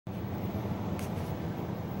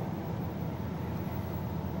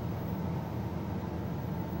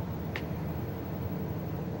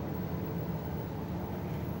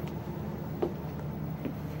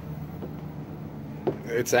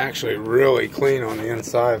It's actually really clean on the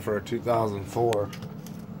inside for a 2004.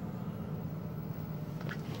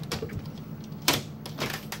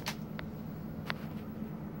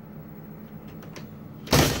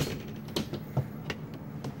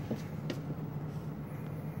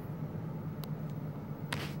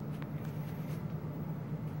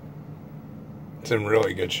 It's in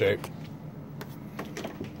really good shape.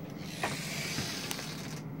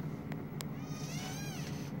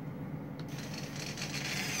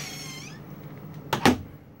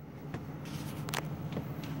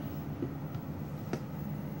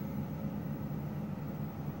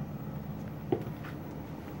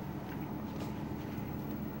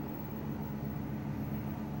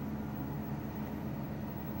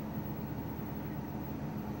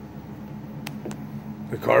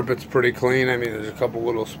 The carpet's pretty clean. I mean, there's a couple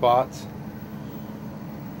little spots,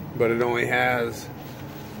 but it only has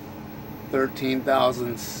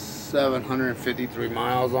 13,753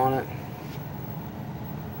 miles on it.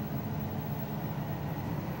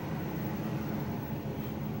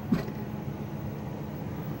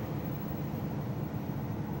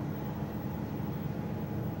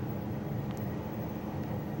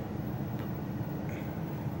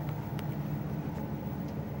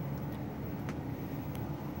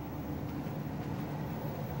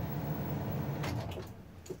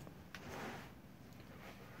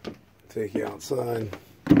 Take you outside.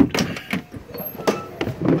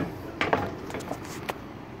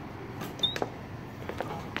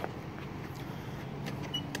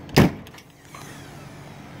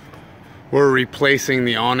 We're replacing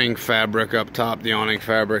the awning fabric up top. The awning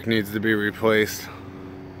fabric needs to be replaced.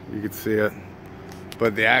 You can see it.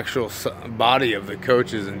 But the actual body of the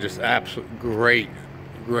coach is in just absolute great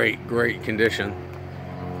condition.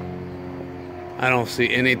 I don't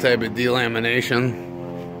see any type of delamination.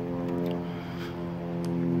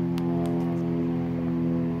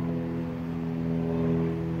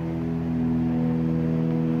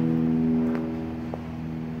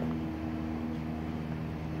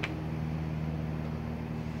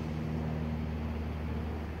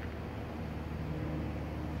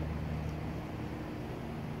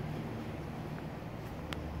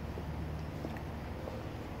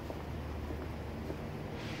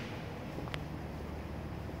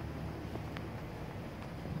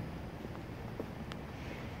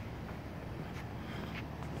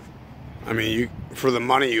 I mean, for the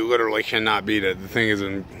money, you literally cannot beat it. The thing is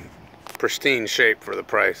in pristine shape for the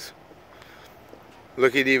price.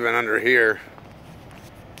 Look at even under here.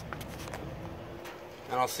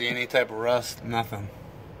 I don't see any type of rust, nothing.